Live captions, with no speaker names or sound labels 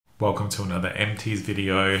Welcome to another Empties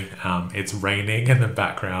video. It's raining in the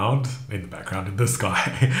background in the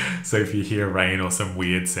sky. So if you hear rain or some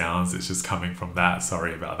weird sounds, it's just coming from that.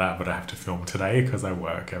 Sorry about that, but I have to film today because I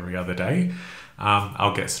work every other day.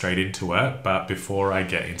 I'll get straight into it, but before I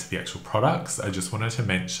get into the actual products, I just wanted to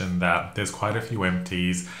mention that there's quite a few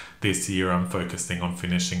empties. This year I'm focusing on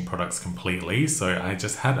finishing products completely, so I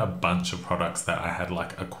just had a bunch of products that I had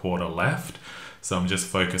like a quarter left. So I'm just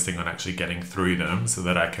focusing on actually getting through them so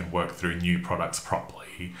that I can work through new products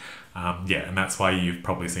properly. Yeah, and that's why you've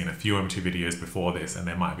probably seen a few empty videos before this, and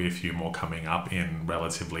there might be a few more coming up in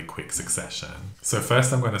relatively quick succession. So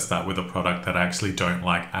first I'm going to start with a product that I actually don't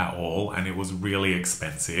like at all, and it was really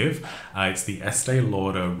expensive. It's the Estee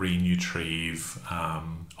Lauder Re-Nutriv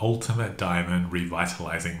Ultimate Diamond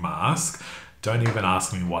Revitalizing Mask. Don't even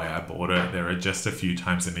ask me why I bought it. There are just a few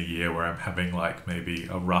times in a year where I'm having like maybe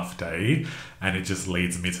a rough day and it just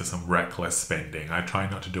leads me to some reckless spending. I try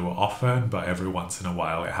not to do it often, but every once in a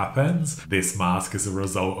while it happens. This mask is a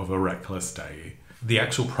result of a reckless day. The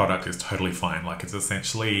actual product is totally fine. Like, it's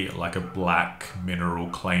essentially like a black mineral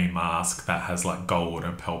clay mask that has like gold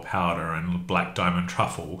and pearl powder and black diamond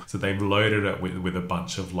truffle. So they've loaded it with a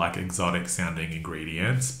bunch of like exotic sounding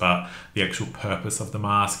ingredients, but the actual purpose of the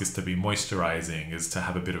mask is to be moisturizing, is to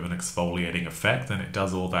have a bit of an exfoliating effect, and it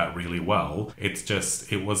does all that really well. It's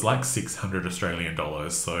just, it was like 600 Australian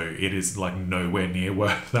dollars, so it is like nowhere near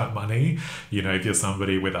worth that money. You know, if you're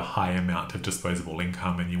somebody with a high amount of disposable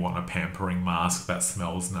income and you want a pampering mask that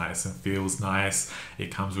smells nice and feels nice,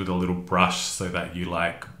 it comes with a little brush so that you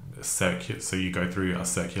like so you go through a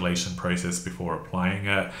circulation process before applying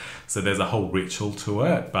it. So there's a whole ritual to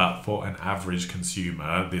it, but for an average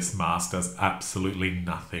consumer, this mask does absolutely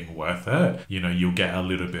nothing worth it. You know, you'll get a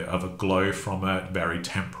little bit of a glow from it, very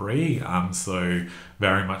temporary, so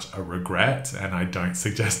very much a regret, and I don't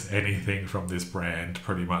suggest anything from this brand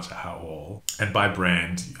pretty much at all. And by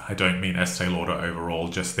brand, I don't mean Estee Lauder overall,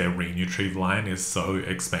 just their Re-Nutriv line is so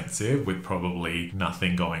expensive with probably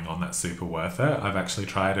nothing going on that's super worth it. I've actually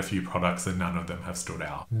tried a few products and none of them have stood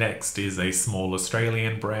out. Next is a small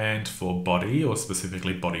Australian brand for body, or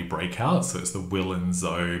specifically body breakout. So it's the Will &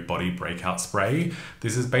 Zoe Body Breakout Spray.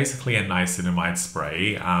 This is basically a niacinamide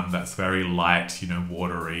spray that's very light, you know,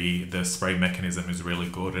 watery. The spray mechanism is really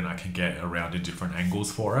good and I can get around in different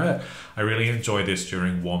angles for it. I really enjoy this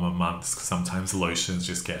during warmer months because sometimes lotions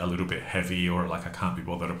just get a little bit heavy, or like I can't be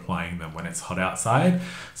bothered applying them when it's hot outside.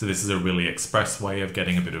 So this is a really express way of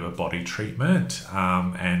getting a bit of a body treatment,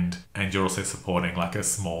 and you're also supporting like a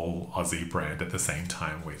small Aussie brand at the same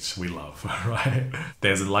time, which we love, right?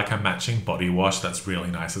 There's like a matching body wash that's really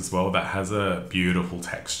nice as well, that has a beautiful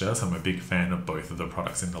texture. So I'm a big fan of both of the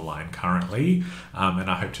products in the line currently, and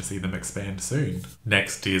I hope to see them expand soon.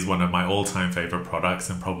 Next is one of my all-time favorite products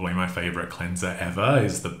and probably my favorite cleanser ever,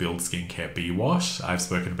 is the Build Skincare Bee Wash. I've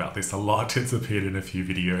spoken about this a lot. It's appeared in a few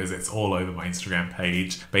videos. It's all over my Instagram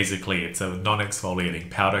page. Basically, it's a non-exfoliating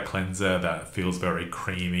powder cleanser that feels very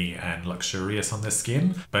creamy and luxurious on the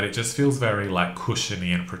skin, but it just feels very like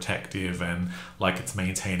cushiony and protective, and like it's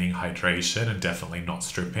maintaining hydration and definitely not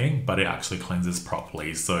stripping, but it actually cleanses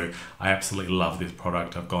properly. So I absolutely love this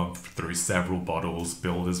product. I've gone through several bottles.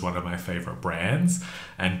 Build is one of my favorite brands,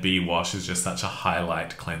 and Bee Wash is just such a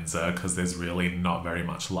highlight cleanser because there's really not very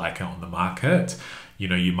much like it on the market. You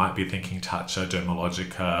know, you might be thinking Tatcha,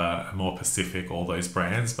 Dermalogica, More Pacific, all those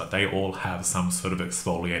brands, but they all have some sort of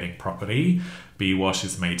exfoliating property. Bee Wash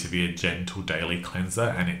is made to be a gentle daily cleanser,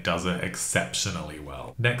 and it does it exceptionally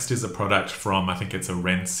well. Next is a product from, I think it's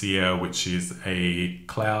Arencia, which is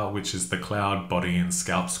the Cloud Body and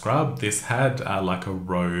Scalp Scrub. This had like a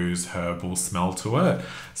rose herbal smell to it.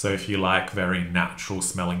 So if you like very natural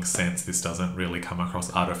smelling scents, this doesn't really come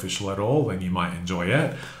across artificial at all, then you might enjoy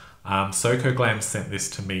it. SocoGlam sent this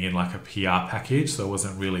to me in like a PR package, so I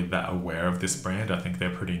wasn't really that aware of this brand. I think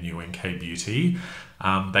they're pretty new in K-beauty.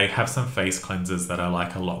 They have some face cleansers that I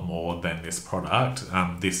like a lot more than this product.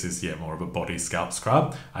 This is, yeah, more of a body scalp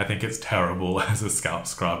scrub. I think it's terrible as a scalp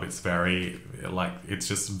scrub. It's very, like, it's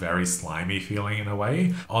just very slimy feeling in a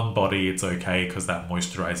way. On body, it's okay because that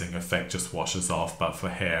moisturizing effect just washes off, but for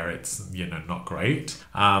hair, it's, you know, not great.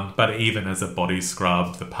 But even as a body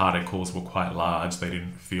scrub, the particles were quite large. They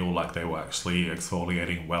didn't feel like they were actually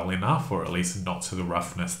exfoliating well enough, or at least not to the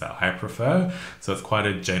roughness that I prefer. So it's quite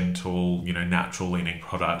a gentle, you know, natural leaning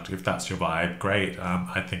product. If that's your vibe, great.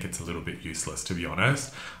 I think it's a little bit useless, to be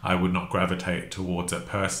honest. I would not gravitate towards it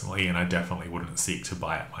personally, and I definitely wouldn't seek to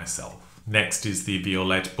buy it myself. Next is the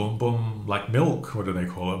Violette Boum-Boum, like milk, what do they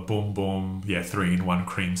call it? Boum-Boum, yeah, 3-in-1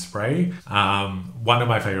 cream spray. One of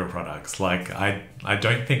my favorite products. Like I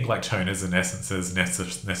don't think like toners and essences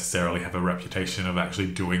necessarily have a reputation of actually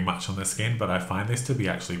doing much on the skin, but I find this to be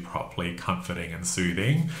actually properly comforting and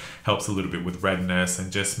soothing. Helps a little bit with redness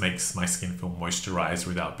and just makes my skin feel moisturized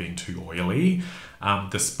without being too oily.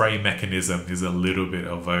 The spray mechanism is a little bit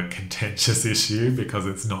of a contentious issue because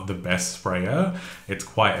it's not the best sprayer. It's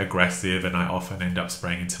quite aggressive and I often end up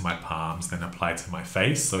spraying into my palms, then apply to my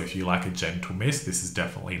face. So if you like a gentle mist, this is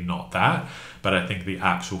definitely not that. But I think the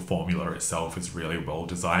actual formula itself is really well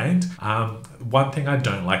designed. One thing I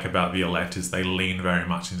don't like about Violette is they lean very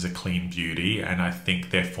much into clean beauty, and I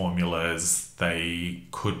think their formulas, they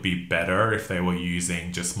could be better if they were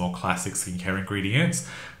using just more classic skincare ingredients.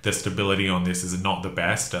 The stability on this is not the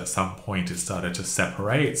best. At some point it started to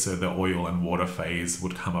separate, so the oil and water phase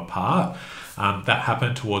would come apart. That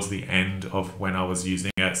happened towards the end of when I was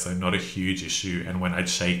using it, so not a huge issue, and when I'd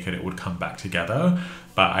shake it, it would come back together.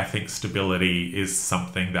 But I think stability is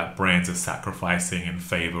something that brands are sacrificing in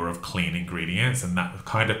favor of clean ingredients, and that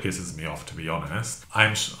kind of pisses me off, to be honest.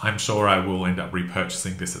 I'm sure I will end up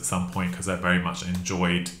repurchasing this at some point because I very much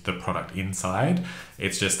enjoyed the product inside.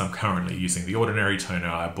 It's just I'm currently using the ordinary toner.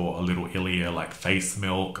 I bought a little Ilia like face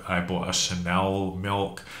milk. I bought a Chanel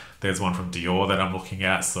milk. There's one from Dior that I'm looking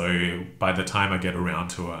at, so by the time I get around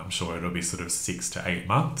to it, I'm sure it'll be sort of 6 to 8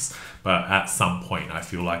 months. But at some point, I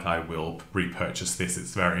feel like I will repurchase this.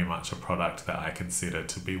 It's very much a product that I consider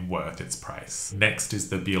to be worth its price. Next is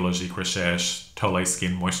the Biologique Recherche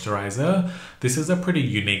Toleskin Moisturizer. This is a pretty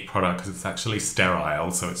unique product because it's actually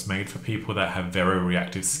sterile, so it's made for people that have very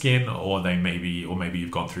reactive skin, or maybe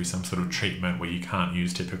you've gone through some sort of treatment where you can't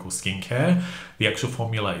use typical skincare. The actual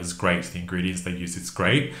formula is great. The ingredients they use is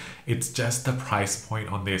great. It's just the price point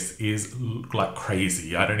on this is like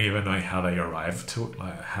crazy. I don't even know how they arrived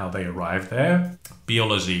there.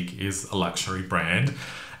 Biologique is a luxury brand,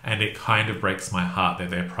 and it kind of breaks my heart that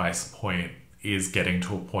their price point is getting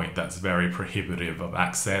to a point that's very prohibitive of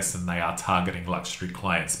access, and they are targeting luxury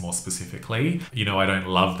clients more specifically. You know, I don't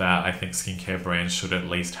love that. I think skincare brands should at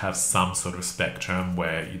least have some sort of spectrum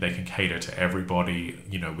where they can cater to everybody,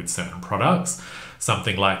 you know, with certain products.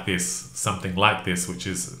 Something like this, which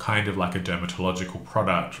is kind of like a dermatological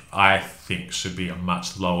product, I think should be a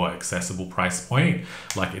much lower accessible price point.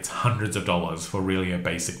 Like it's hundreds of dollars for really a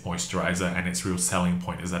basic moisturizer, and its real selling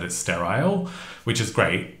point is that it's sterile, which is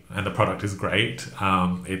great, and the product is great.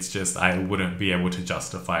 It's just I wouldn't be able to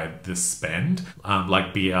justify this spend.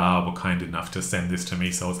 Like BR were kind enough to send this to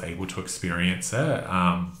me, so I was able to experience it,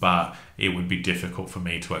 but it would be difficult for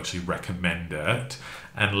me to actually recommend it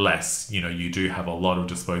unless, you know, you do have a lot of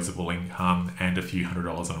disposable income and a few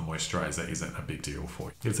 $100s on a moisturizer isn't a big deal for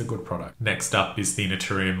you. It's a good product. Next up is the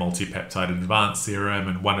Naturium Multi-Peptide Advanced Serum,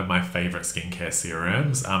 and one of my favorite skincare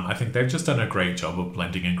serums. I think they've just done a great job of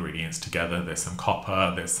blending ingredients together. There's some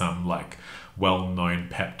copper, there's some like well-known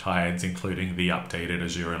peptides, including the updated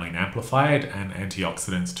azurine amplified, and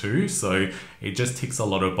antioxidants too. So it just ticks a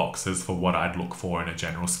lot of boxes for what I'd look for in a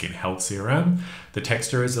general skin health serum. The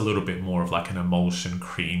texture is a little bit more of like an emulsion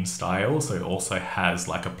cream style, so it also has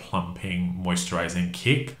like a plumping moisturizing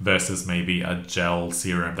kick versus maybe a gel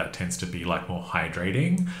serum that tends to be like more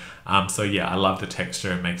hydrating. So yeah, I love the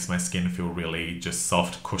texture. It makes my skin feel really just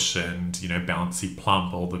soft, cushioned, you know, bouncy,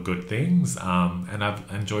 plump, all the good things. And I've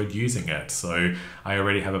enjoyed using it. So I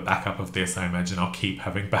already have a backup of this. I imagine I'll keep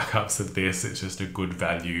having backups of this. It's just a good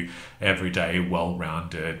value, everyday,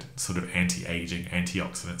 well-rounded sort of anti-aging,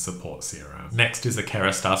 antioxidant support serum. Next is a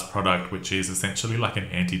Kerastase product, which is essentially like an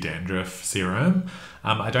anti-dandruff serum.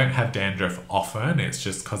 I don't have dandruff often. It's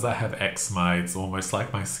just because I have eczema, it's almost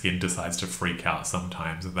like my skin decides to freak out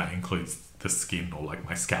sometimes, and that includes the skin or like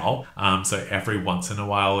my scalp. So every once in a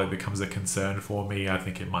while it becomes a concern for me. I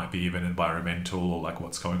think it might be even environmental or like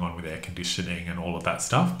what's going on with air conditioning and all of that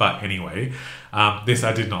stuff. But anyway, this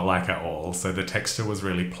I did not like at all. So the texture was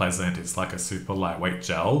really pleasant. It's like a super lightweight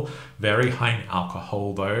gel, very high in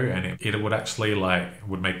alcohol though, and it would actually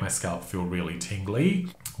would make my scalp feel really tingly,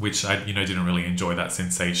 which I didn't really enjoy that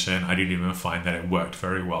sensation. I didn't even find that it worked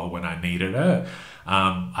very well when I needed it.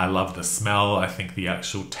 I love the smell. I think the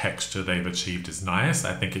actual texture they've achieved is nice.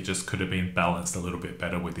 I think it just could have been balanced a little bit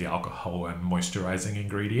better with the alcohol and moisturizing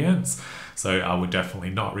ingredients. So I would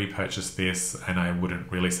definitely not repurchase this, and I wouldn't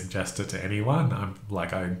really suggest it to anyone.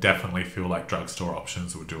 I definitely feel like drugstore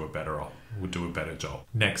options would do a better job.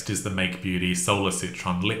 Next is the Make Beauty Solar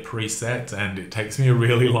Citron Lip Reset, and it takes me a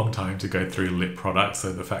really long time to go through lip products,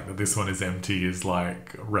 so the fact that this one is empty is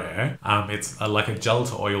like rare. It's like a gel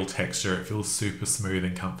to oil texture. It feels super smooth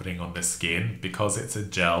and comforting on the skin. Because it's a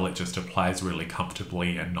gel, it just applies really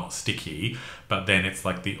comfortably and not sticky, but then it's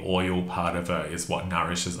like the oil part of it is what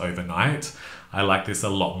nourishes overnight. I like this a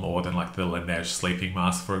lot more than like the Laneige sleeping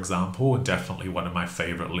mask, for example. Definitely one of my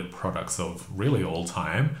favorite lip products of really all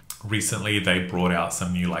time. Recently they brought out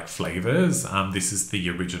some new like flavors. This is the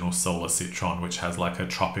original Solar Citron, which has like a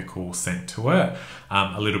tropical scent to it.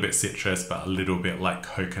 A little bit citrus, but a little bit like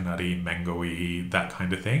coconutty, mangoey, that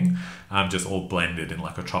kind of thing. Just all blended in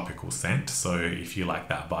like a tropical scent. So if you like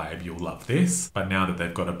that vibe, you'll love this. But now that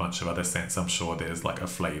they've got a bunch of other scents, I'm sure there's like a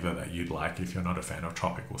flavor that you'd like if you're not a fan of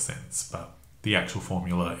tropical scents. But the actual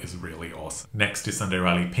formula is really awesome. Next is Sunday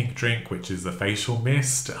Riley Pink Drink, which is a facial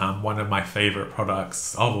mist. One of my favorite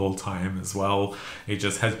products of all time as well. It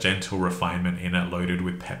just has gentle refinement in it, loaded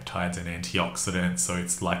with peptides and antioxidants. So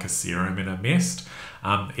it's like a serum in a mist.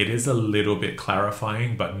 It is a little bit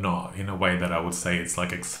clarifying, but not in a way that I would say it's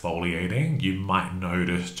like exfoliating. You might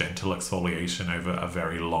notice gentle exfoliation over a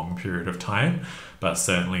very long period of time, but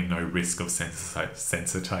certainly no risk of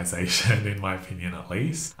sensitization in my opinion at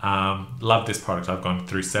least. Love this product. I've gone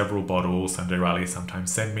through several bottles. Sunday Riley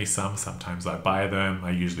sometimes send me some, sometimes I buy them. I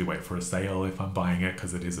usually wait for a sale if I'm buying it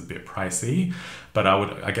because it is a bit pricey. But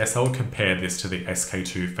I guess I would compare this to the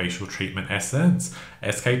SK2 facial treatment essence.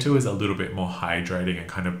 SK2 is a little bit more hydrating and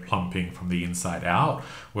kind of plumping from the inside out,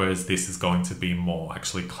 whereas this is going to be more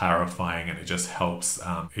actually clarifying, and it just helps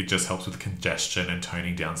with congestion and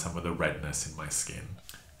toning down some of the redness in my skin.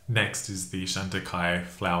 Next is the Chantecaille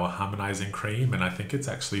Flower Harmonizing Cream, and I think it's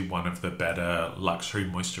actually one of the better luxury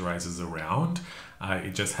moisturizers around.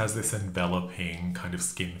 It just has this enveloping kind of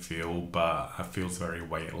skin feel, but it feels very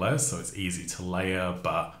weightless, so it's easy to layer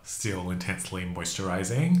but still intensely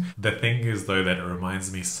moisturizing. The thing is though that it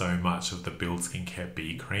reminds me so much of the Build Skincare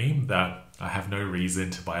B Cream that I have no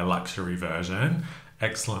reason to buy a luxury version.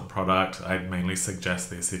 Excellent product. I'd mainly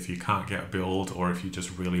suggest this if you can't get Build, or if you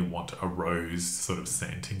just really want a rose sort of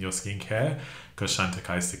scent in your skincare, because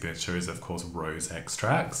Chantecaille's signature is of course rose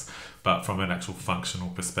extracts, but from an actual functional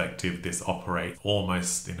perspective, this operates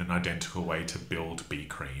almost in an identical way to Build B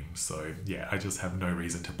Cream. So yeah, I just have no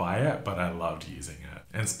reason to buy it, but I loved using it.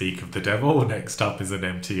 And speak of the devil, next up is an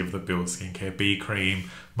empty of the Build Skincare B Cream.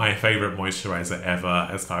 My favorite moisturizer ever.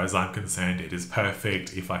 As far as I'm concerned, it is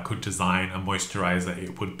perfect. If I could design a moisturizer,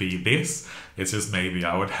 it would be this. It's just maybe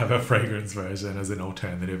I would have a fragrance version as an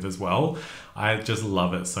alternative as well. I just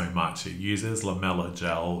love it so much. It uses lamella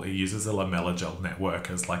gel. It uses a lamella gel network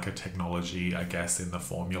as like a technology, I guess, in the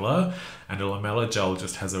formula. And a lamella gel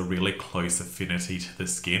just has a really close affinity to the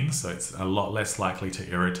skin, so it's a lot less likely to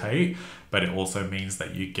irritate, but it also means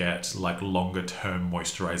that you get like longer term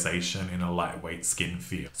moisturization in a lightweight skin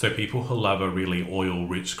feel. So people who love a really oil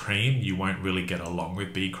rich cream, you won't really get along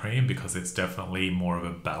with B Cream because it's definitely more of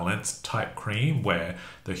a balanced type cream where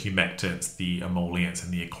the humectants, the emollients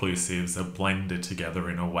and the occlusives are blended together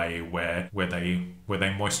in a way where they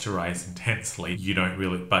moisturize intensely. You don't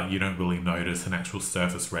really notice an actual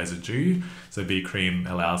surface residue. So B Cream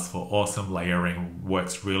allows for awesome layering,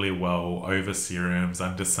 works really well over serums,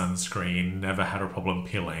 under sunscreen, never had a problem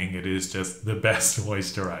peeling. It is just the best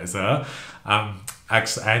moisturizer.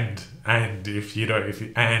 Actually, and if you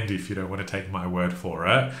don't want to take my word for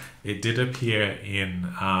it, it did appear in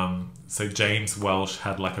so James Welsh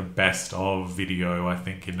had like a best of video, I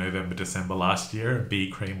think in November, December last year. B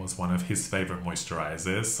Cream was one of his favorite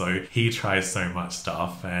moisturizers, so he tries so much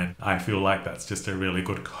stuff, and I feel like that's just a really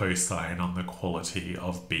good cosign on the quality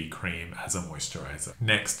of B Cream as a moisturizer.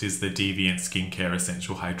 Next is the Deviant Skincare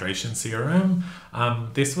Essential Hydration Serum.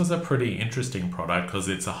 This was a pretty interesting product because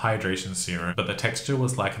it's a hydration serum, but the texture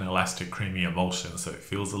was like an elastic creamy emulsion, so it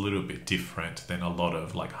feels a little bit different than a lot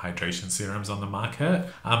of like hydration serums on the market.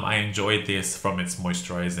 I enjoyed this from its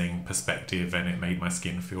moisturizing perspective, and it made my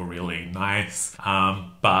skin feel really nice.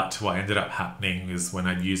 But what ended up happening is when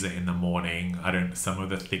I'd use it in the morning, some of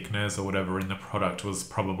the thickness or whatever in the product was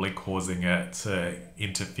probably causing it to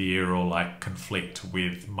interfere or like conflict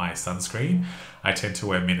with my sunscreen. I tend to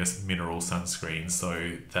wear mineral sunscreen,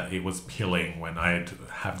 so that it was peeling when I'd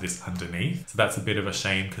have this underneath. So that's a bit of a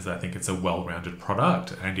shame because I think it's a well-rounded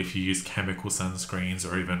product, and if you use chemical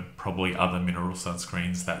sunscreens or even probably other mineral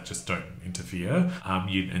sunscreens that just don't interfere,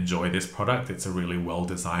 you'd enjoy this product. It's a really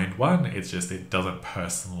well-designed one. It's just it doesn't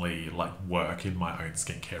personally like work in my own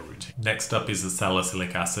skincare routine. Next up is the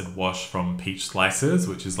salicylic acid wash from Peach Slices,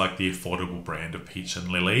 which is like the affordable brand of Peach and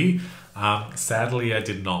Lily. Sadly, I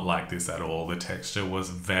did not like this at all. The texture was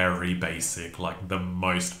very basic, like the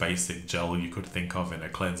most basic gel you could think of in a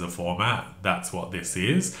cleanser format. That's what this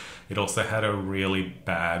is. It also had a really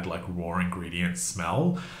bad like raw ingredient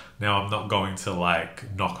smell. Now, I'm not going to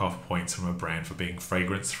like knock off points from a brand for being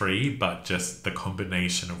fragrance free, but just the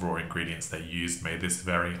combination of raw ingredients they used made this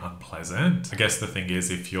very unpleasant. I guess the thing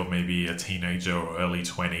is, if you're maybe a teenager or early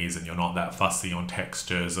 20s and you're not that fussy on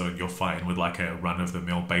textures, or you're fine with like a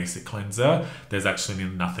run-of-the-mill basic cleanser, there's actually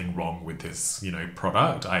nothing wrong with this, you know,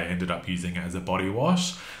 product. I ended up using it as a body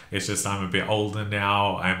wash. It's just I'm a bit older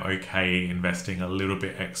now. I'm okay investing a little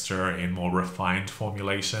bit extra in more refined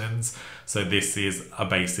formulations. So this is a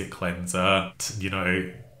basic cleanser, you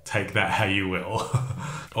know, take that how you will.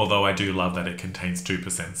 Although I do love that it contains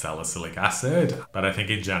 2% salicylic acid, but I think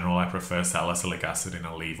in general I prefer salicylic acid in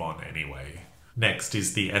a leave-on anyway. Next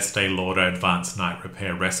is the Estee Lauder Advanced Night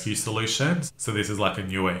Repair Rescue Solution. So this is like a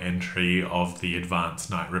newer entry of the Advanced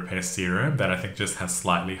Night Repair Serum that I think just has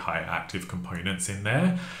slightly higher active components in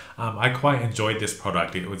there. I quite enjoyed this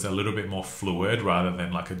product. It was a little bit more fluid rather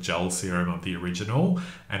than like a gel serum of the original,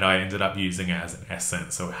 and I ended up using it as an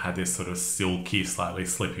essence, so it had this sort of silky, slightly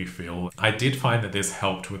slippy feel. I did find that this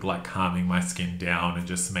helped with like calming my skin down and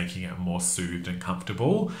just making it more soothed and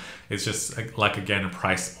comfortable. It's just like, again, a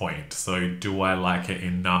price point. So do I like it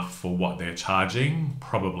enough for what they're charging?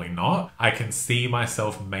 Probably not. I can see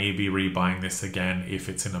myself maybe rebuying this again if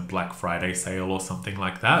it's in a Black Friday sale or something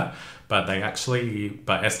like that. But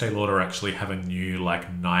Estee Lauder actually have a new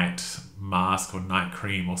like night mask or night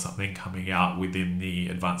cream or something coming out within the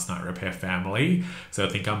Advanced Night Repair family. So I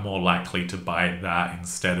think I'm more likely to buy that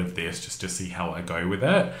instead of this, just to see how I go with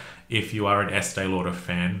it. If you are an Estee Lauder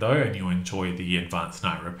fan though, and you enjoy the Advanced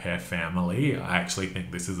Night Repair family, I actually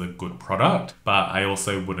think this is a good product, but I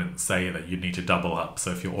also wouldn't say that you need to double up.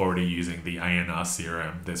 So if you're already using the ANR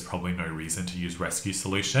serum, there's probably no reason to use Rescue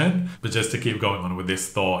Solution. But just to keep going on with this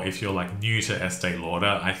thought, if you're like new to Estee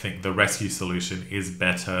Lauder, I think the Rescue Solution is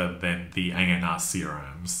better than the ANR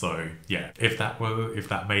serum. So yeah, if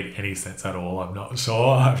that made any sense at all, I'm not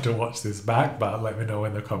sure. I have to watch this back, but let me know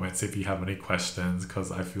in the comments if you have any questions,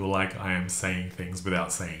 because I feel like I am saying things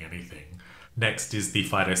without saying anything. Next is the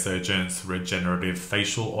Phytosurgence Regenerative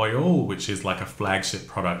Facial Oil, which is like a flagship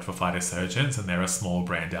product for Phytosurgence, and they're a small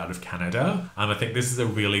brand out of Canada. I think this is a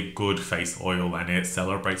really good face oil, and it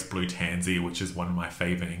celebrates blue tansy, which is one of my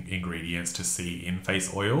favorite ingredients to see in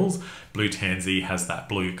face oils. Blue tansy has that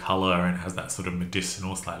blue color and has that sort of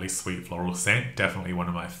medicinal, slightly sweet floral scent. Definitely one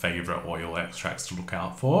of my favorite oil extracts to look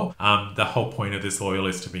out for. The whole point of this oil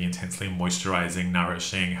is to be intensely moisturizing,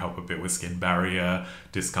 nourishing, help a bit with skin barrier,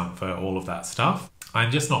 discomfort, all of that stuff.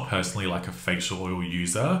 I'm just not personally like a facial oil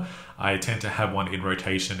user. I tend to have one in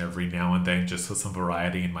rotation every now and then just for some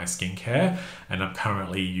variety in my skincare, and I'm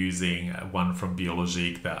currently using one from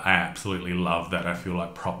Biologique that I absolutely love, that I feel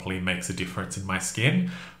like properly makes a difference in my skin.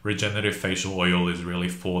 Regenerative facial oil is really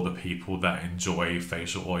for the people that enjoy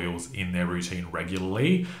facial oils in their routine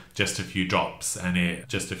regularly. Just a few drops and it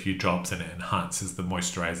enhances the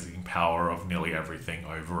moisturizing power of nearly everything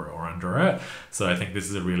over it or under it. So I think this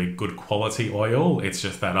is a really good quality oil. It's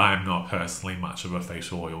just that I'm not personally much of a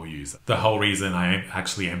facial oil user. The whole reason I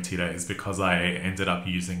actually emptied it is because I ended up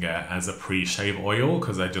using it as a pre-shave oil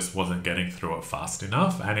because I just wasn't getting through it fast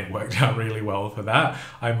enough, and it worked out really well for that.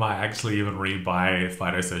 I might actually even rebuy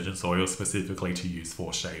Phytosurgence oil specifically to use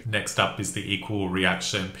for shave. Next up is the Equal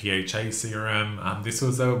Reaction PHA serum. This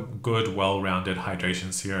was a good, well-rounded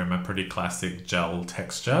hydration serum, a pretty classic gel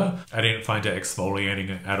texture. I didn't find it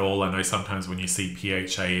exfoliating at all. I know sometimes when you see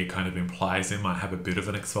PHA, it kind of implies it might have a bit of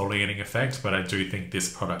an exfoliating effect, but I do think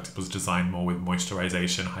this product was designed more with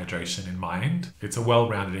moisturization, hydration in mind. It's a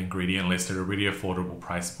well-rounded ingredient list at a really affordable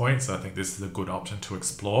price point, so I think this is a good option to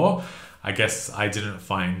explore. I guess I didn't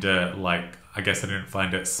find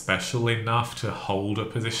it special enough to hold a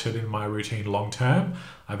position in my routine long term.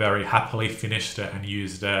 I very happily finished it and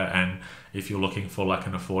used it, and if you're looking for like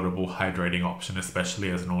an affordable hydrating option, especially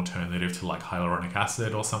as an alternative to like hyaluronic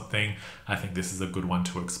acid or something, I think this is a good one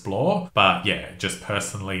to explore. But yeah, just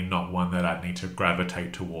personally not one that I'd need to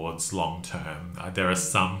gravitate towards long term. There are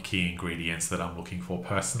some key ingredients that I'm looking for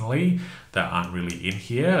personally that aren't really in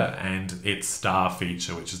here, and its star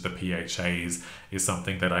feature, which is the PHAs, is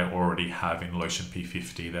something that I already have in Lotion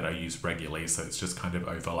P50 that I use regularly, so it's just kind of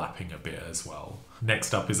overlapping a bit as well.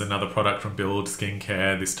 Next up is another product from Build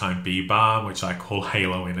Skincare, this time b-balm, which I call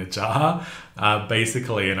Halo in a jar.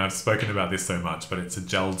 Basically, and I've spoken about this so much, but it's a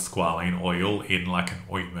gelled squalane oil in like an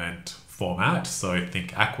ointment format. So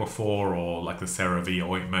think Aquaphor or like the CeraVe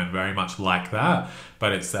ointment, very much like that,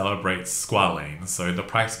 but it celebrates squalane. So the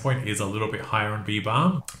price point is a little bit higher on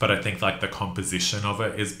b-balm, but I think like the composition of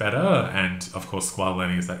it is better. And of course,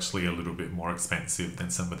 squalane is actually a little bit more expensive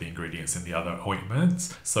than some of the ingredients in the other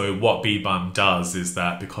ointments. So what b-balm does is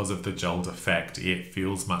that because of the gelled effect, it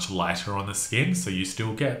feels much lighter on the skin. So you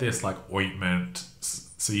still get this like ointment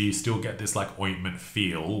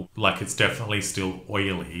feel, like it's definitely still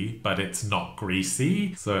oily, but it's not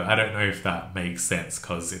greasy. So I don't know if that makes sense,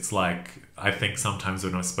 because it's like, I think sometimes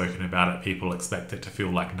when I've spoken about it, people expect it to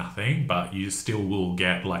feel like nothing, but you still will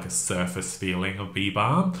get like a surface feeling of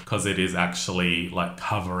b-balm, because it is actually like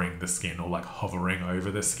covering the skin or like hovering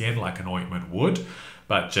over the skin like an ointment would.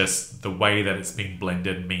 But just the way that it's been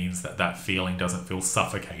blended means that that feeling doesn't feel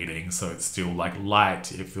suffocating. So it's still like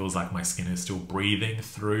light. It feels like my skin is still breathing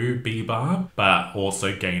through b-balm, but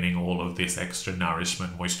also gaining all of this extra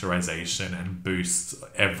nourishment, moisturization, and boosts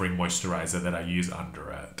every moisturizer that I use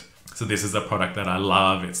under it. So this is a product that I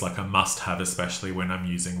love. It's like a must-have, especially when I'm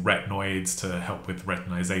using retinoids to help with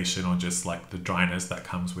retinization or just like the dryness that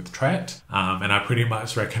comes with Tret. And I pretty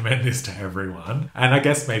much recommend this to everyone. And I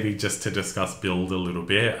guess maybe just to discuss Build a little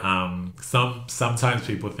bit. Sometimes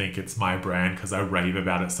people think it's my brand because I rave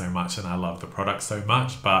about it so much and I love the product so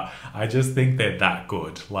much, but I just think they're that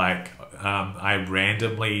good. Like, I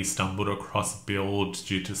randomly stumbled across Build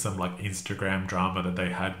due to some like Instagram drama that they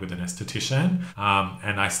had with an esthetician,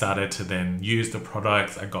 and I started to then use the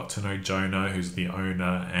products. I got to know Jonah, who's the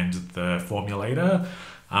owner and the formulator.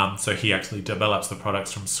 So he actually develops the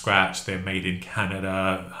products from scratch. They're made in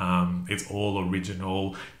Canada. It's all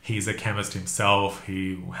original. He's a chemist himself.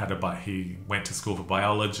 He went to school for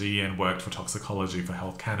biology and worked for toxicology for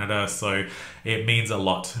Health Canada. So it means a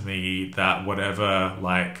lot to me that whatever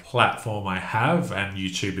like platform I have, and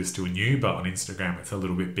YouTube is still new, but on Instagram it's a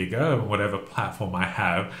little bit bigger, whatever platform I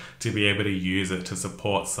have, to be able to use it to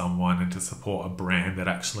support someone and to support a brand that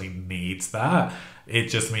actually needs that, it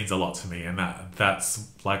just means a lot to me. And that's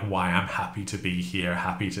like why I'm happy to be here,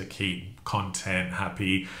 happy to keep content,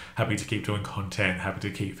 happy to keep doing content, happy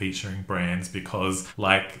to keep featuring brands, because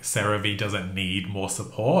like CeraVe doesn't need more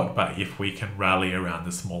support, but if we can rally around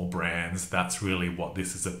the small brands, that's really what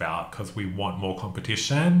this is about, because we want more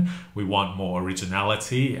competition, we want more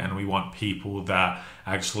originality, and we want people that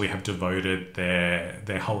actually have devoted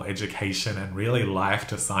their whole education and really life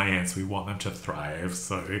to science. We want them to thrive.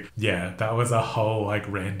 So yeah, that was a whole like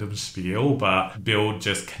random spiel, but Build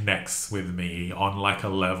just connects with me on like a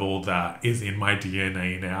level that is in my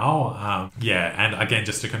DNA now. Yeah, and again,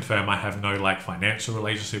 just to confirm, I have no like financial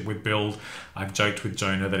relationship with Build. I've joked with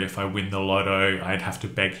Jonah that if I win the lotto, I'd have to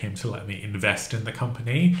beg him to let me invest in the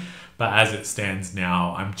company. But as it stands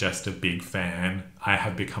now, I'm just a big fan. I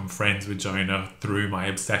have become friends with Jonah through my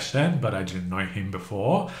obsession, but I didn't know him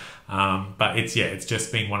before. But it's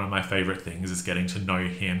just been one of my favorite things, is getting to know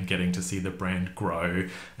him, getting to see the brand grow.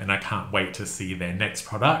 And I can't wait to see their next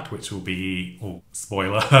product, which will be, oh,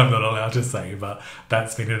 spoiler, I'm not allowed to say, but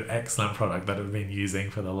that's been an excellent product that I've been using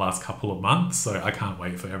for the last couple of months. So I can't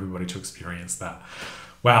wait for everybody to experience that.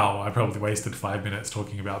 Wow, I probably wasted 5 minutes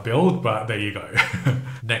talking about Build, but there you go.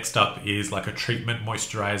 Next up is like a treatment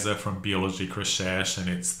moisturizer from Biologique Recherche, and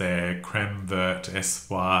it's their Crème Verte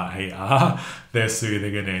Espoir AR, their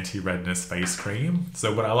soothing and anti-redness face cream.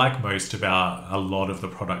 So what I like most about a lot of the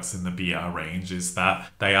products in the BR range is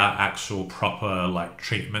that they are actual proper like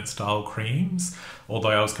treatment style creams. Although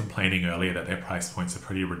I was complaining earlier that their price points are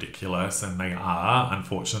pretty ridiculous, and they are,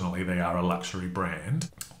 unfortunately, they are a luxury brand.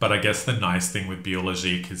 But I guess the nice thing with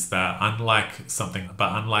Biologique is that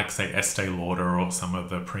unlike say Estee Lauder or some of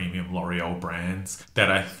the premium L'Oreal brands that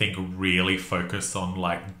I think really focus on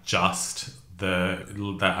like just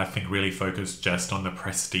really focus just on the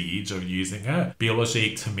prestige of using it.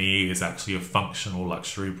 Biologique to me is actually a functional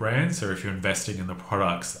luxury brand. So if you're investing in the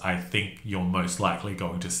products, I think you're most likely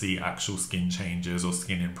going to see actual skin changes or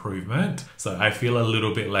skin improvement. So I feel a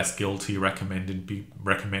little bit less guilty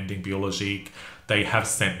recommending Biologique. They have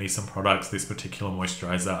sent me some products. This particular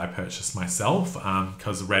moisturizer I purchased myself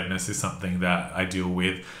because redness is something that I deal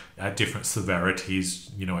with at different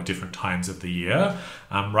severities, you know, at different times of the year.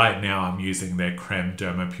 Right now I'm using their Crème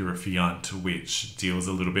Dermapurifiante, which deals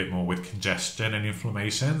a little bit more with congestion and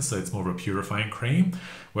inflammation. So it's more of a purifying cream.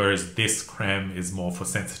 Whereas this creme is more for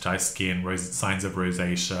sensitized skin, signs of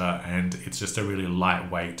rosacea, and it's just a really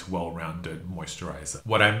lightweight, well-rounded moisturizer.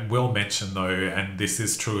 What I will mention though, and this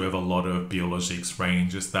is true of a lot of Biologique's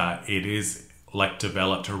range, is that it is like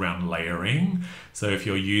developed around layering. So if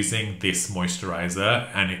you're using this moisturizer,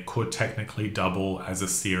 and it could technically double as a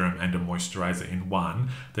serum and a moisturizer in one,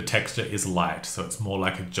 the texture is light, so it's more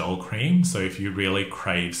like a gel cream. So if you really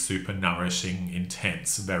crave super nourishing,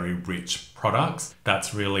 intense, very rich products,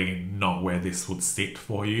 that's really not where this would sit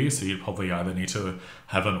for you. So you'd probably either need to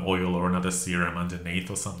have an oil or another serum underneath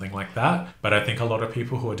or something like that. But I think a lot of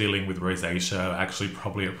people who are dealing with rosacea actually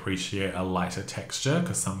probably appreciate a lighter texture,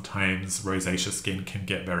 because sometimes rosacea skin can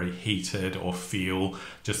get very heated or feel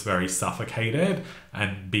just very suffocated,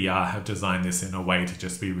 and BR have designed this in a way to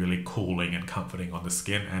just be really cooling and comforting on the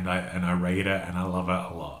skin, and I rate it and I love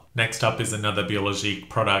it a lot. Next up is another Biologique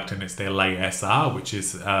product, and it's their Lay SR, which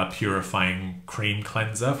is a purifying cream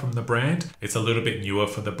cleanser from the brand. It's a little bit newer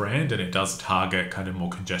for the brand, and it does target kind of more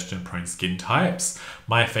congestion prone skin types.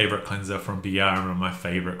 My favorite cleanser from BR, and one of my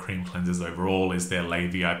favorite cream cleansers overall, is their Lay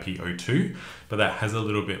VIP O2, but that has a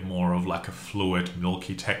little bit more of like a fluid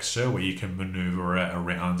milky texture where you can maneuver it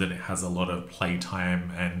around, and it has a lot of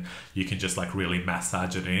playtime, and you can just like really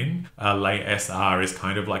massage it in. Lay SR is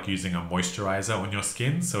kind of like using a moisturizer on your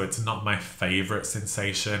skin, so it's not my favorite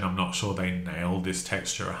sensation. I'm not sure they nailed this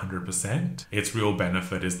texture 100%. Its real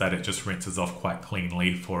benefit is that it just rinses off quite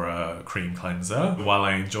cleanly for a cream cleanser. While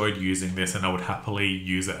I enjoyed using this and I would happily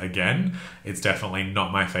use it again, it's definitely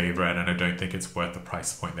not my favorite, and I don't think it's worth the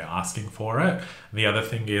price point they're asking for it. And the other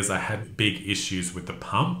thing is I had big issues with the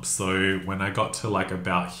pump. So when I got to like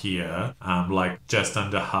about here, like just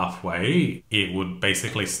under halfway, it would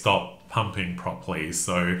basically stop pumping properly.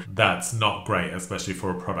 So that's not great, especially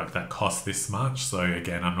for a product that costs this much. So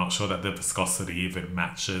again, I'm not sure that the viscosity even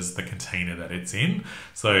matches the container that it's in.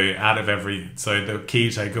 So the key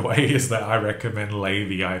takeaway is that I recommend Lay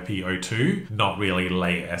VIP O2, not really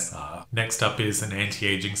Lay SR. Next up is an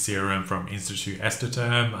anti-aging serum from Institut Estee.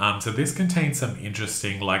 So this contains some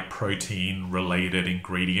interesting like protein related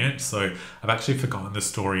ingredients. So I've actually forgotten the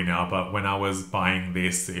story now, but when I was buying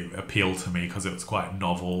this, it appealed to me because it was quite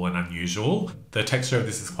novel and unusual. The texture of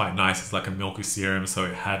this is quite nice. It's like a milky serum, so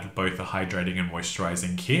it had both a hydrating and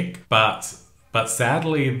moisturizing kick. But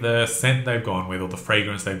sadly, the scent they've gone with, or the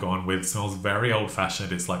fragrance they've gone with, smells very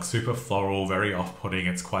old-fashioned. It's like super floral, very off-putting.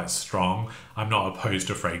 It's quite strong. I'm not opposed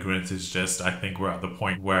to fragrance. It's just I think we're at the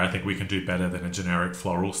point where I think we can do better than a generic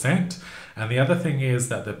floral scent. And the other thing is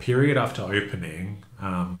that the period after opening,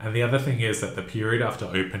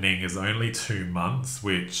 is only 2 months,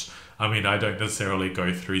 which, I mean, I don't necessarily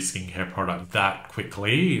go through skincare product that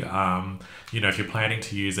quickly. If you're planning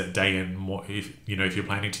to use it if you're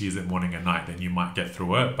planning to use it morning and night, then you might get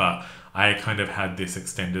through it. But I kind of had this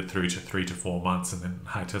extended through to 3 to 4 months and then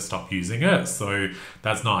had to stop using it. So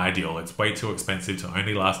that's not ideal. It's way too expensive to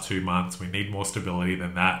only last 2 months. We need more stability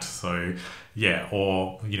than that. So yeah,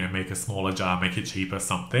 or, make a smaller jar, make it cheaper,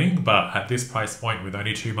 something. But at this price point, with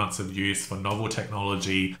only 2 months of use for novel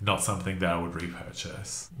technology, not something that I would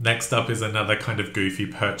repurchase. Next up is another kind of goofy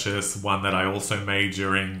purchase, one that I also made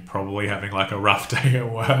during probably having like a rough day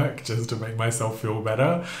at work, just to make myself feel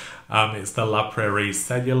better. It's the La Prairie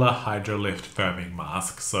Cellular Hydrolift Firming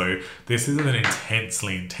Mask. So this is an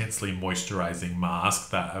intensely moisturizing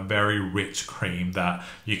mask, that a very rich cream that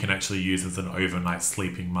you can actually use as an overnight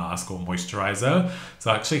sleeping mask or moisturizer.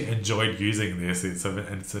 So I actually enjoyed using this. It's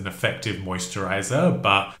an effective moisturizer,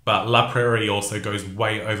 but La Prairie also goes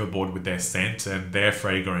way overboard with their scent, and their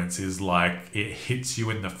fragrance is like, it hits you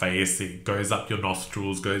in the face, it goes up your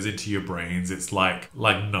nostrils, goes into your brains. It's like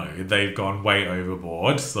no, they've gone way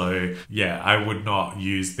overboard. So yeah, I would not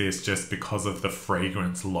use this just because of the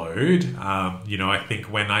fragrance load. I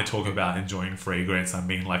think when I talk about enjoying fragrance, I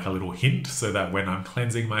mean like a little hint, so that when I'm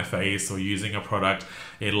cleansing my face or using a product,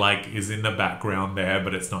 it like is in the background there,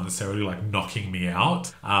 but it's not necessarily like knocking me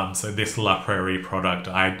out. So this La Prairie product,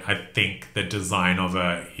 I think the design of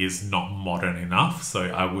it is not modern enough, so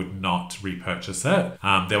I would not repurchase it.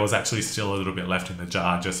 There was actually still a little bit left in the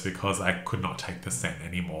jar just because I could not take the scent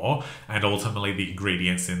anymore. And ultimately the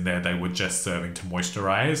ingredients in there, they were just serving to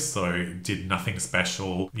moisturize, so it did nothing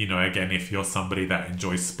special. Again, if you're somebody that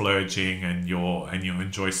enjoys splurging and you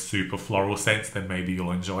enjoy super floral scents, then maybe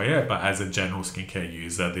you'll enjoy it. But as a general skincare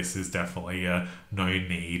user, this is definitely a no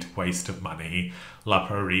need, waste of money. La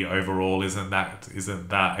Prairie overall isn't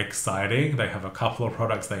that exciting. They have a couple of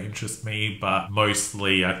products that interest me, but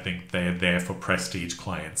mostly I think they're there for prestige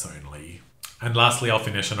clients only. And lastly, I'll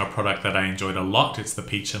finish on a product that I enjoyed a lot. It's the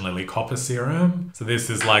Peach and Lily Copper Serum. So this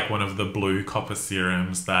is like one of the blue copper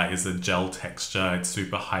serums that is a gel texture. It's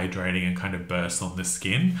super hydrating and kind of bursts on the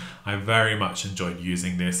skin. I very much enjoyed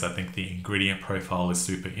using this. I think the ingredient profile is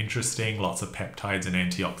super interesting. Lots of peptides and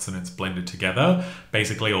antioxidants blended together.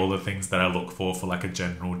 Basically all the things that I look for like a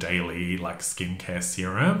general daily like skincare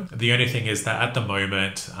serum. The only thing is that at the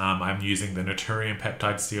moment, I'm using the Naturium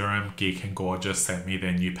peptide serum. Geek and Gorgeous sent me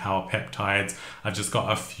their new power peptides. I've just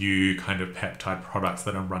got a few kind of peptide products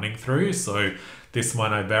that I'm running through. So this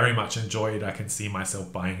one I very much enjoyed. I can see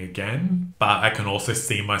myself buying again, but I can also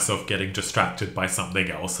see myself getting distracted by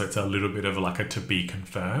something else. So it's a little bit of like a to be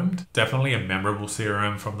confirmed. Definitely a memorable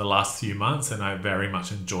serum from the last few months, and I very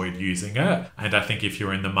much enjoyed using it. And I think if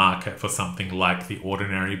you're in the market for something like the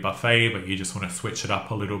Ordinary Buffet, but you just want to switch it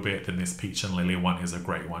up a little bit, then this Peach and Lily one is a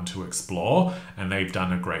great one to explore, and they've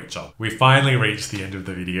done a great job. We finally reached the end of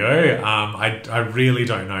the video. I really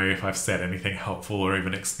don't know if I've said anything helpful or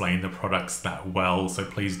even explained the products that well. So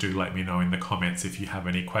please do let me know in the comments if you have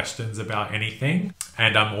any questions about anything.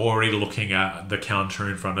 And I'm already looking at the counter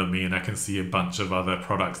in front of me and I can see a bunch of other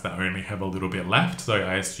products that only have a little bit left. So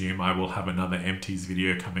I assume I will have another Empties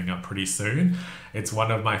video coming up pretty soon. It's one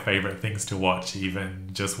of my favorite things to watch. Even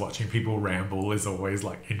just watching people ramble is always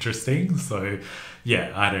like interesting. So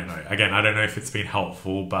yeah, I don't know. Again, I don't know if it's been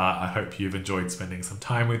helpful, but I hope you've enjoyed spending some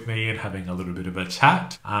time with me and having a little bit of a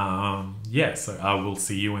chat. Yeah, so I will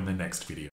see you in the next video.